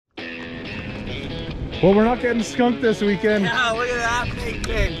Well, we're not getting skunked this weekend. Yeah, look at that big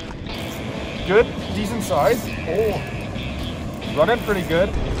thing. Good, decent size. Oh, running pretty good.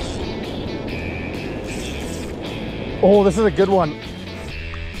 Oh, this is a good one.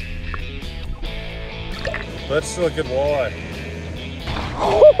 That's still a good walleye.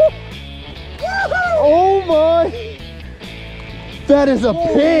 Oh my! That is a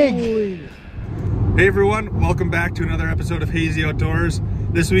pig! Hey everyone, welcome back to another episode of Hayz Outdoors.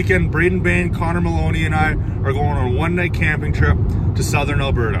 This weekend, Braden Bain, Connor Maloney, and I are going on a one-night camping trip to Southern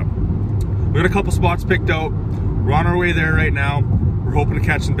Alberta. We got a couple spots picked out. We're on our way there right now. We're hoping to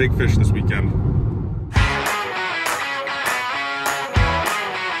catch some big fish this weekend.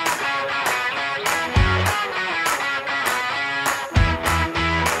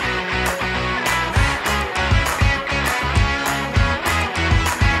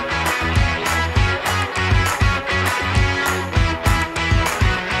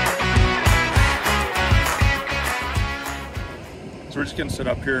 So we're just getting set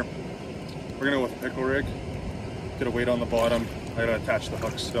up here. We're gonna go with a pickle rig, get a weight on the bottom. I gotta attach the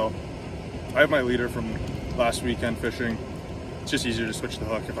hook still. I have my leader from last weekend fishing. It's just easier to switch the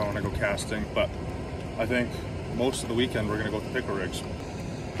hook if I wanna go casting, but I think most of the weekend we're gonna go with the pickle rigs.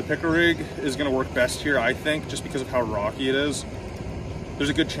 The pickle rig is gonna work best here, I think, just because of how rocky it is. There's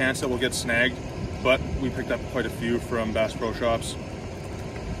a good chance that we'll get snagged, but we picked up quite a few from Bass Pro Shops.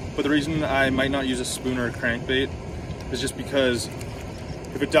 But the reason I might not use a spoon or a crankbait is just because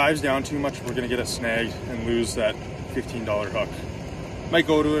if it dives down too much, we're gonna get it snagged and lose that $15 hook. Might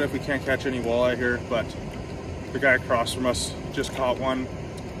go to it if we can't catch any walleye here, but the guy across from us just caught one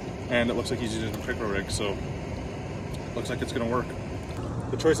and it looks like he's using a pickle rig, so looks like it's gonna work.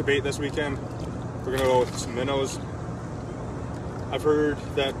 The choice of bait this weekend, we're gonna go with some minnows. I've heard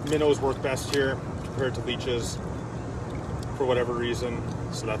that minnows work best here compared to leeches for whatever reason,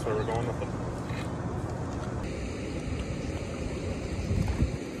 so that's why we're going with them.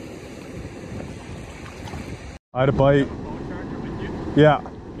 I had a bite. Yeah.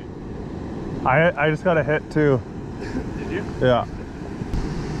 I just got a hit too. Did you? Yeah.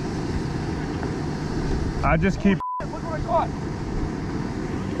 I just keep. Look what I caught.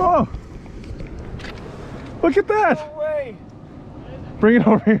 Oh! Look at that! No way. Bring it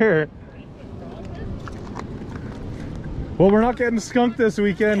over here. Well, we're not getting skunked this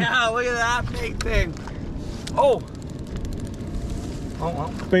weekend. Yeah, look at that big thing. Oh. Oh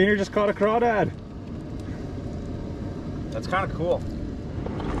well. Bainer just caught a crawdad. That's kind of cool.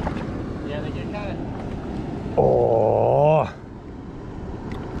 Yeah, they get kind of. Oh.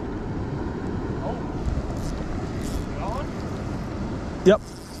 Oh. Going? Yep.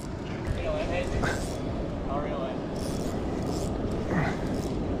 Reel it, Hayes. I'll reel it.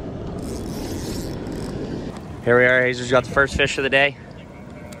 Here we are, Hayes. Got the first fish of the day.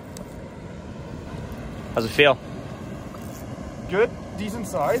 How's it feel? Good, decent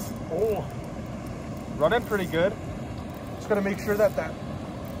size. Oh. Running pretty good. Just gotta make sure that that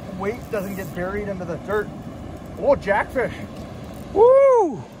weight doesn't get buried into the dirt. Oh, jackfish.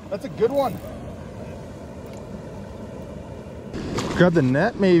 Woo! That's a good one. Grab the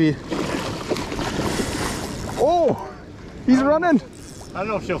net, maybe. Oh, he's running. I don't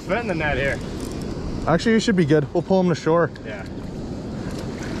know if she'll fit in the net here. Actually, you should be good. We'll pull him to shore. Yeah.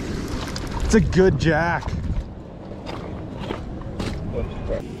 It's a good jack.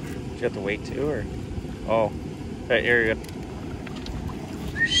 Did you have to wait too, or? Oh, that area.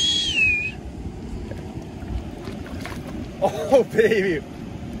 Oh, baby.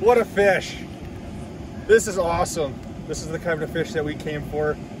 What a fish. This is awesome. This is the kind of fish that we came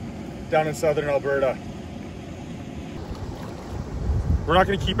for down in Southern Alberta. We're not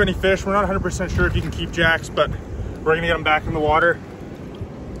going to keep any fish. We're not 100% sure if you can keep jacks, but we're going to get them back in the water.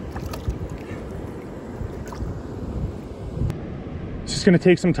 It's just going to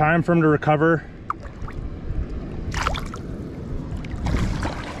take some time for them to recover.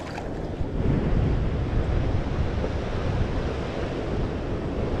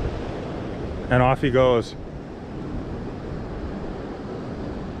 And off he goes.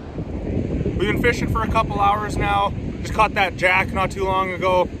 We've been fishing for a couple hours now. Just caught that jack not too long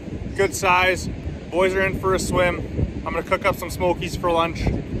ago. Good size. Boys are in for a swim. I'm gonna cook up some smokies for lunch.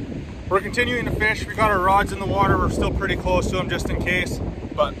 We're continuing to fish. We got our rods in the water. We're still pretty close to them just in case,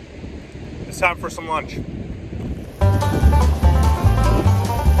 but it's time for some lunch.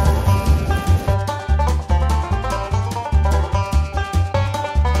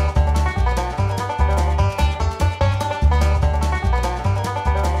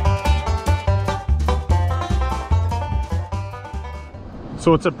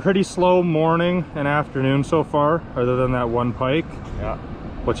 So it's a pretty slow morning and afternoon so far, other than that one pike. Yeah.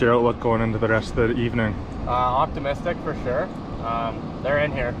 What's your outlook going into the rest of the evening? Optimistic for sure. They're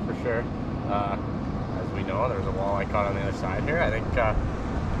in here for sure. As we know, there's a walleye caught on the other side here. I think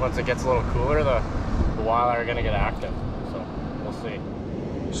once it gets a little cooler, the walleye are going to get active. So we'll see.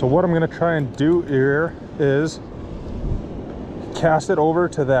 So what I'm going to try and do here is cast it over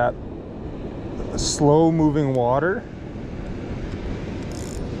to that slow moving water.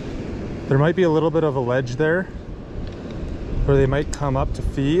 There might be a little bit of a ledge there where they might come up to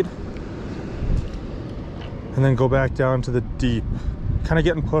feed and then go back down to the deep. Kind of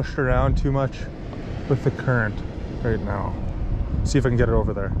getting pushed around too much with the current right now. See if I can get it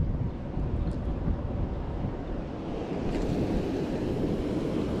over there.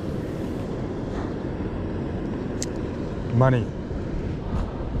 Money.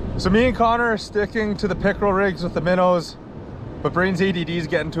 So me and Connor are sticking to the pickerel rigs with the minnows, but Brain's ADD is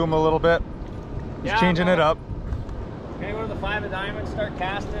getting to him a little bit. He's changing it up. Okay, go to the 5 of diamonds, start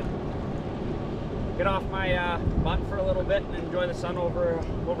casting. Get off my butt for a little bit and enjoy the sun over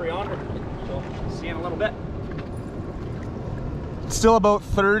yonder. So, see you in a little bit. It's still about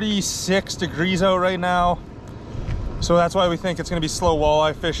 36 degrees out right now, so that's why we think it's going to be slow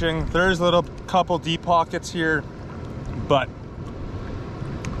walleye fishing. There's a little couple deep pockets here, but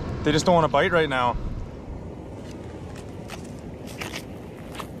they just don't want to bite right now.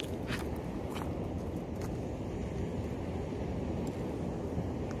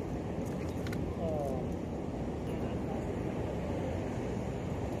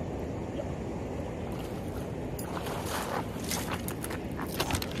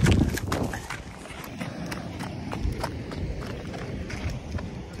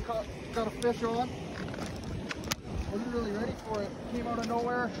 Got a fish on. Wasn't really ready for it. Came out of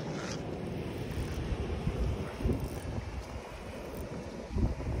nowhere.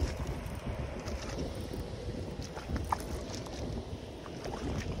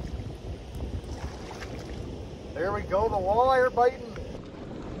 There we go. The walleye are biting.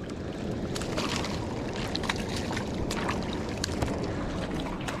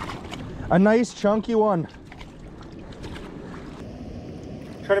 A nice chunky one.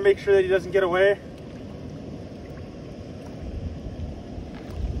 Trying to make sure that he doesn't get away.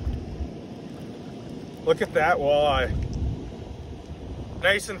 Look at that walleye.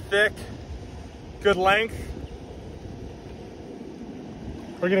 Nice and thick, good length.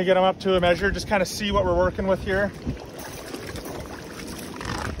 We're gonna get him up to a measure, just kind of see what we're working with here.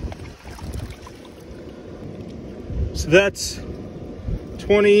 So that's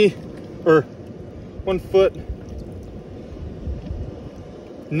 20 or 1 foot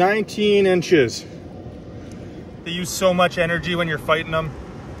 19 inches. They use so much energy when you're fighting them.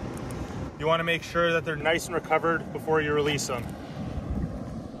 You want to make sure that they're nice and recovered before you release them.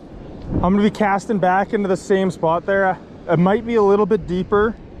 I'm going to be casting back into the same spot there. It might be a little bit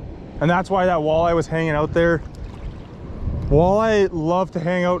deeper, and that's why that walleye was hanging out there. Walleye love to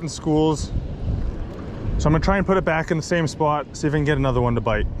hang out in schools, so I'm going to try and put it back in the same spot, see if I can get another one to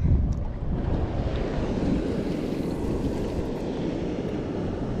bite.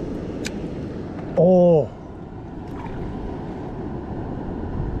 Oh,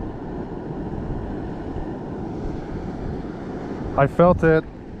 I felt it.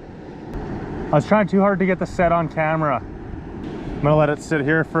 I was trying too hard to get the set on camera. I'm gonna let it sit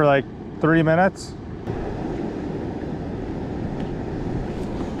here for like 3 minutes.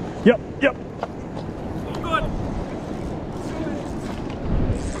 Yep. Good.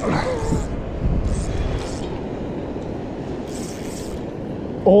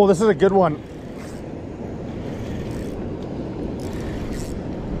 Oh, this is a good one.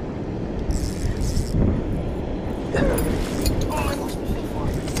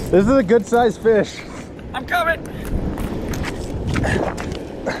 This is a good sized fish. I'm coming.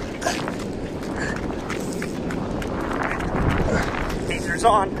 Taser's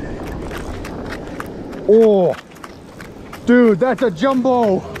on. Oh, dude, that's a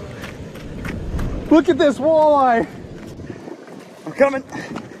jumbo. Look at this walleye. I'm coming.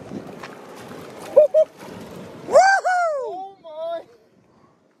 Oh my!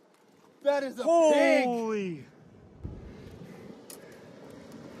 That is a big. Holy.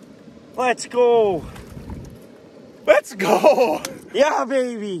 Let's go. Let's go. Yeah,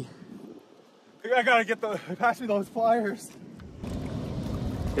 baby. I gotta get pass me those pliers.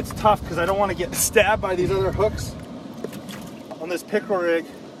 It's tough because I don't want to get stabbed by these other hooks on this pickerel rig.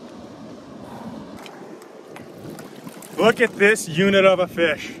 Look at this unit of a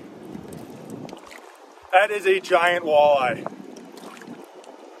fish. That is a giant walleye.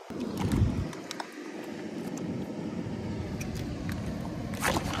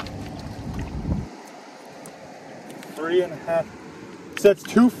 So that's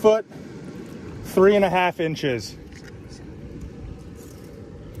 2 foot 3.5 inches.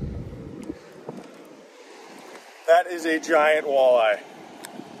 That is a giant walleye.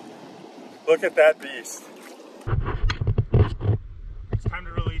 Look at that beast. It's time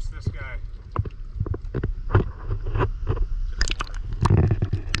to release this guy.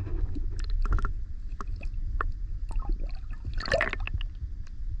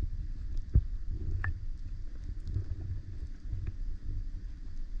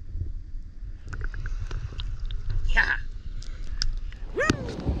 Yeah.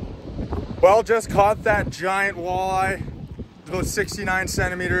 Well, just caught that giant walleye. It's about 69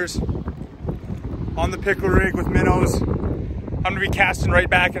 centimeters on the pickle rig with minnows. I'm gonna be casting right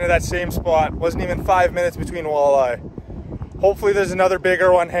back into that same spot. Wasn't even 5 minutes between walleye. Hopefully there's another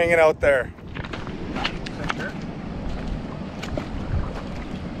bigger one hanging out there.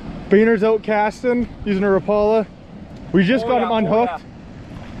 Bainer's out casting, using a Rapala. We just got him unhooked.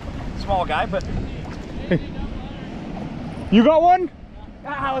 Yeah. Small guy, but... You got one?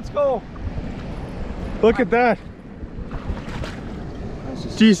 Ah, let's go. Look at that.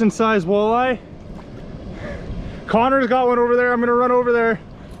 Decent sized walleye. Connor's got one over there. I'm gonna run over there.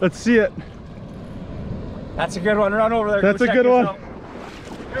 Let's see it. That's a good one. Run over there. That's a good one.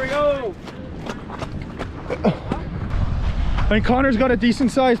 Here we go. And Connor's got a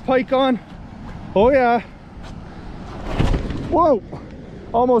decent sized pike on. Oh yeah. Whoa.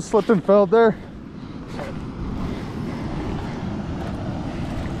 Almost slipped and fell there.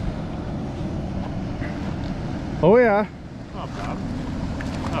 Oh yeah. Not bad.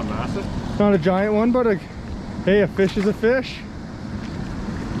 Not massive. Not a giant one, but hey, a fish is a fish.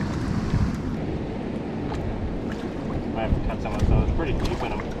 I have to cut some of those. It's pretty deep in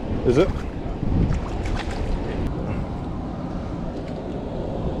them. Is it?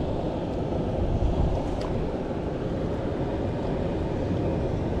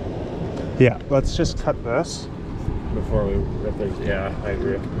 Yeah, let's just cut this. Before we rip these. Yeah, I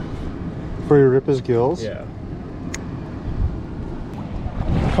agree. Before you rip his gills. Yeah.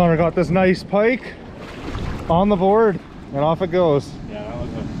 Connor got this nice pike on the board and off it goes. Yeah,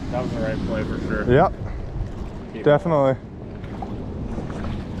 that was the right play for sure. Yep. Definitely.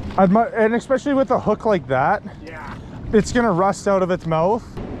 And especially with a hook like that, Yeah. it's gonna rust out of its mouth.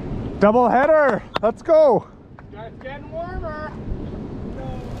 Double header, let's go. It's getting warmer.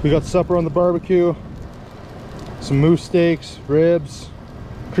 We got supper on the barbecue, some moose steaks, ribs,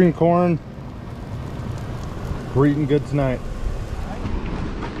 cream corn. We're eating good tonight.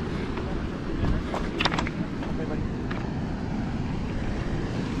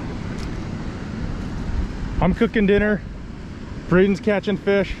 I'm cooking dinner. Braden's catching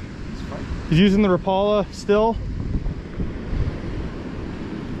fish. He's using the Rapala still.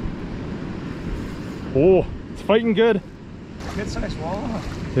 Oh, it's fighting good. Good size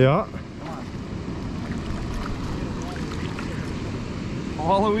walleye. Yeah.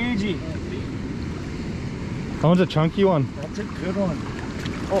 Waluigi. That one's a chunky one. That's a good one.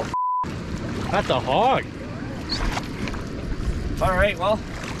 Oh, that's a hog. All right, well,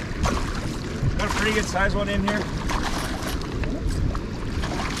 got a pretty good size one in here.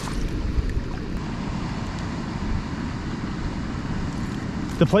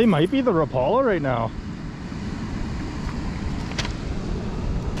 The play might be the Rapala right now.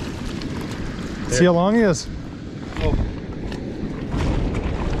 There. See how long he is. Oh.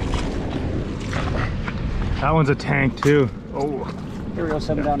 That one's a tank too. Oh. Here we go,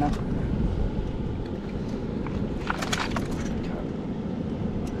 set him down now.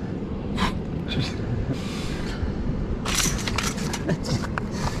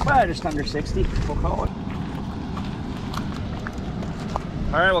 Well, just under 60, we'll call it.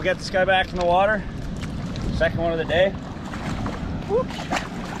 All right, we'll get this guy back in the water. Second one of the day. Whoops.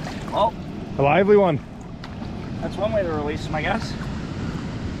 Well, A lively one. that's one way to release him, I guess.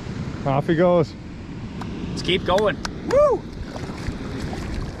 Off he goes. Let's keep going. Woo!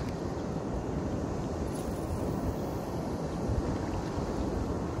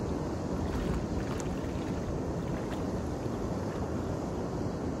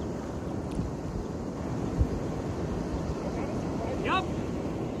 Yep.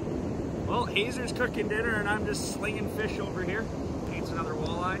 Well, Hayzer's cooking dinner and I'm just slinging fish over here. Needs another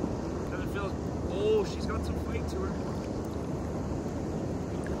walleye. Doesn't feel. Oh, she's got some fight to her.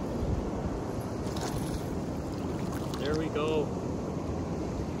 There we go.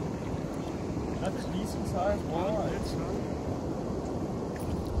 That's a decent sized walleye.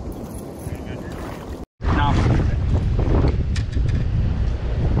 No.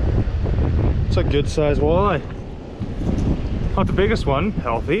 It's a good sized walleye. Not the biggest one,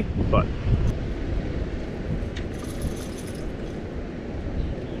 healthy, but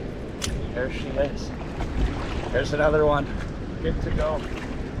There she is. There's another one. Good to go.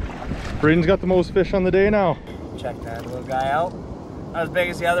 Braden's got the most fish on the day now. Check that little guy out. Not as big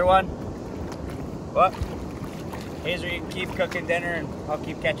as the other one. But Hazer, you can keep cooking dinner and I'll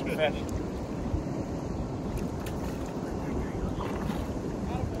keep catching fish.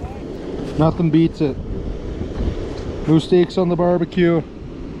 Nothing beats it. No steaks on the barbecue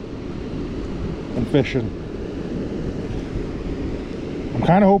and fishing. I'm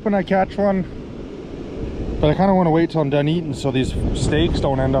kind of hoping I catch one, but I kind of want to wait till I'm done eating so these steaks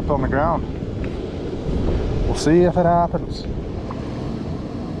don't end up on the ground. We'll see if it happens.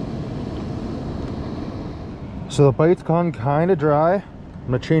 So the bite's gone kind of dry. I'm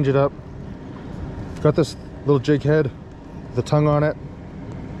gonna change it up. Got this little jig head with a tongue on it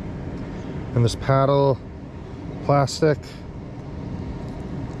and this paddle plastic.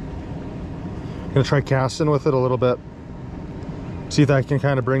 I'm gonna try casting with it a little bit. See if I can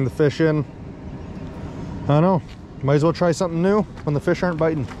kind of bring the fish in. I don't know. Might as well try something new when the fish aren't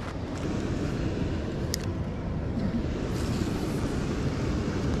biting.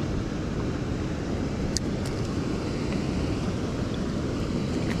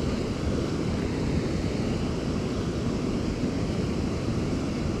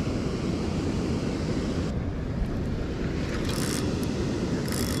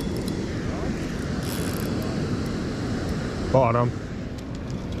 Bottom.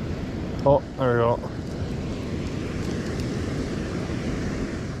 Oh, there we go.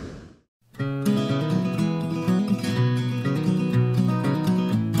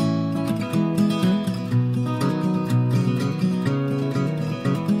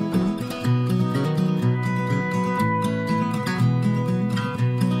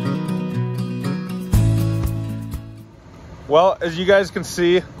 Well, as you guys can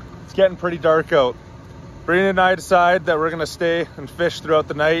see, it's getting pretty dark out. Brandon and I decide that we're gonna stay and fish throughout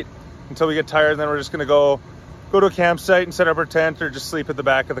the night until we get tired, and then we're just gonna go to a campsite and set up our tent or just sleep at the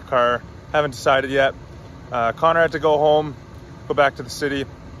back of the car. Haven't decided yet. Connor had to go home, go back to the city,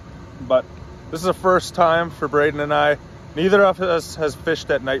 but this is the first time for Braden and I. Neither of us has fished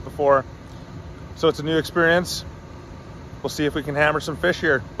at night before, so it's a new experience. We'll see if we can hammer some fish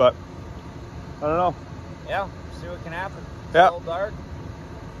here, but I don't know. Yeah, see what can happen. It's Yeah. a little dark.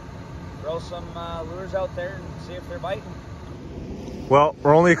 Throw some lures out there and see if they're biting. Well,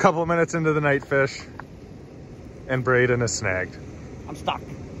 we're only a couple of minutes into the night fish, and Braden is snagged. I'm stuck.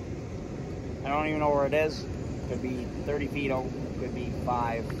 I don't even know where it is. Could be 30 feet out, could be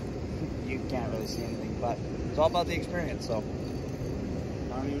 5. You can't really see anything, but it's all about the experience, so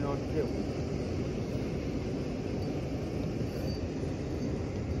I don't even know what to do.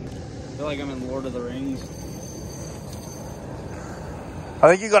 I feel like I'm in Lord of the Rings. I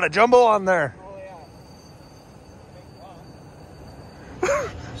think you got a jumbo on there. Oh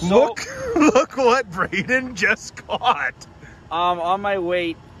yeah. Look what Braden just caught. On my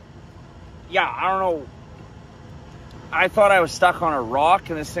weight, yeah, I don't know. I thought I was stuck on a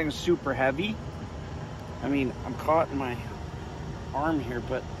rock and this thing's super heavy. I mean, I'm caught in my arm here,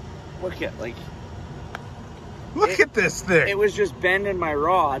 but look at Look at this thing. It was just bending my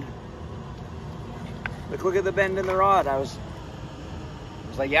rod. Look at the bend in the rod. I was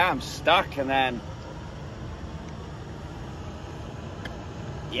like, yeah, I'm stuck, and then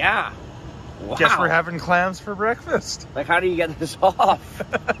yeah. Wow. Guess we're having clams for breakfast. Like, how do you get this off?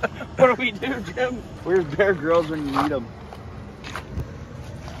 What do we do, Jim? Where's Bear Grylls when you need him?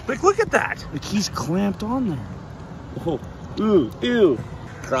 Like, look at that. Like, he's clamped on there. Oh, ooh, ew.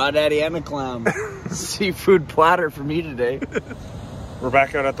 Crawdaddy and a clam. Seafood platter for me today. We're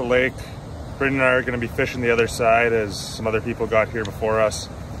back out at the lake. Braden and I are going to be fishing the other side as some other people got here before us.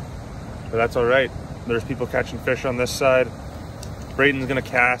 But that's all right. There's people catching fish on this side. Braden's going to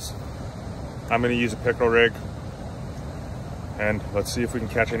cast. I'm going to use a pickerel rig. And let's see if we can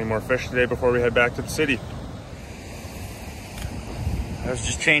catch any more fish today before we head back to the city. I was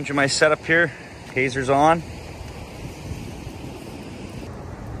just changing my setup here. Hazer's on.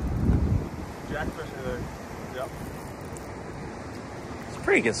 Jackfish are there. Yep. It's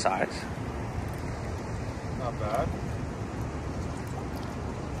pretty good size. Not bad.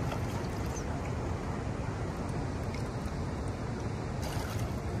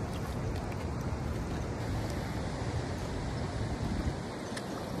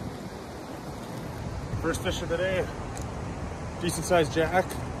 First fish of the day. Decent sized jack.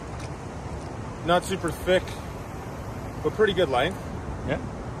 Not super thick, but pretty good length. Yeah.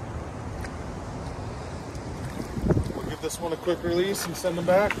 We'll give this one a quick release and send them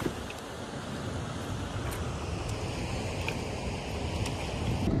back.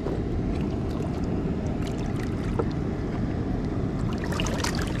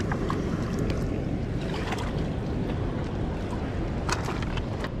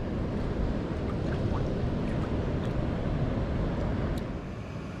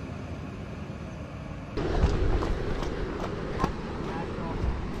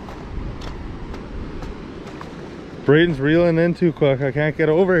 Braden's reeling in too quick. I can't get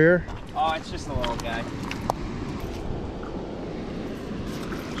over here. Oh, it's just a little guy.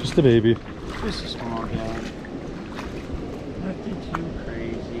 Just a baby. Just a small guy. Nothing too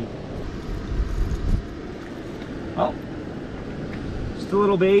crazy. Oh, just a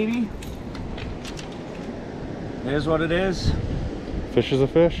little baby. It is what it is. Fish is a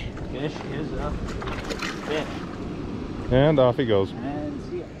fish. Fish is a fish. And off he goes. And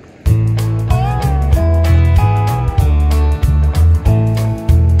see ya.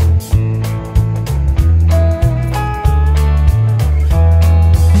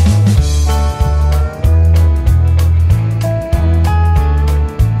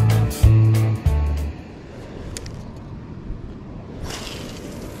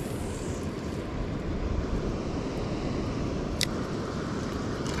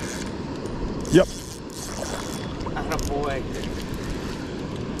 Yep. Attaboy.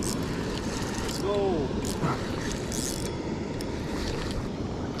 Let's go.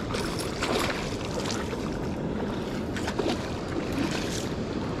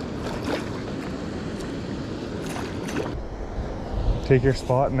 Take your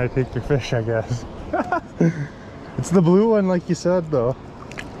spot and I take your fish, I guess. It's the blue one like you said though.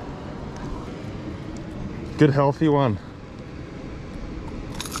 Good healthy one.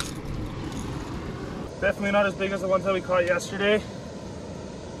 Definitely not as big as the ones that we caught yesterday,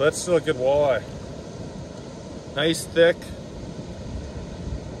 but it's still a good walleye. Nice, thick,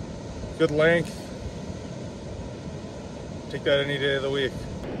 good length. Take that any day of the week.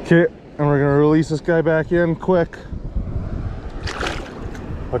 Okay, and we're gonna release this guy back in quick.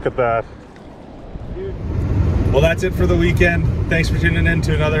 Look at that. Dude. Well, that's it for the weekend. Thanks for tuning in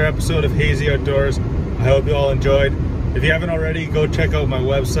to another episode of Hayz Outdoors. I hope you all enjoyed. If you haven't already, go check out my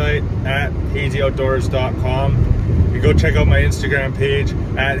website at hayzyoutdoors.com and go check out my Instagram page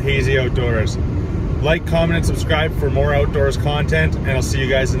at Hayz Outdoors. Like, comment, and subscribe for more outdoors content, and I'll see you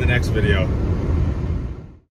guys in the next video.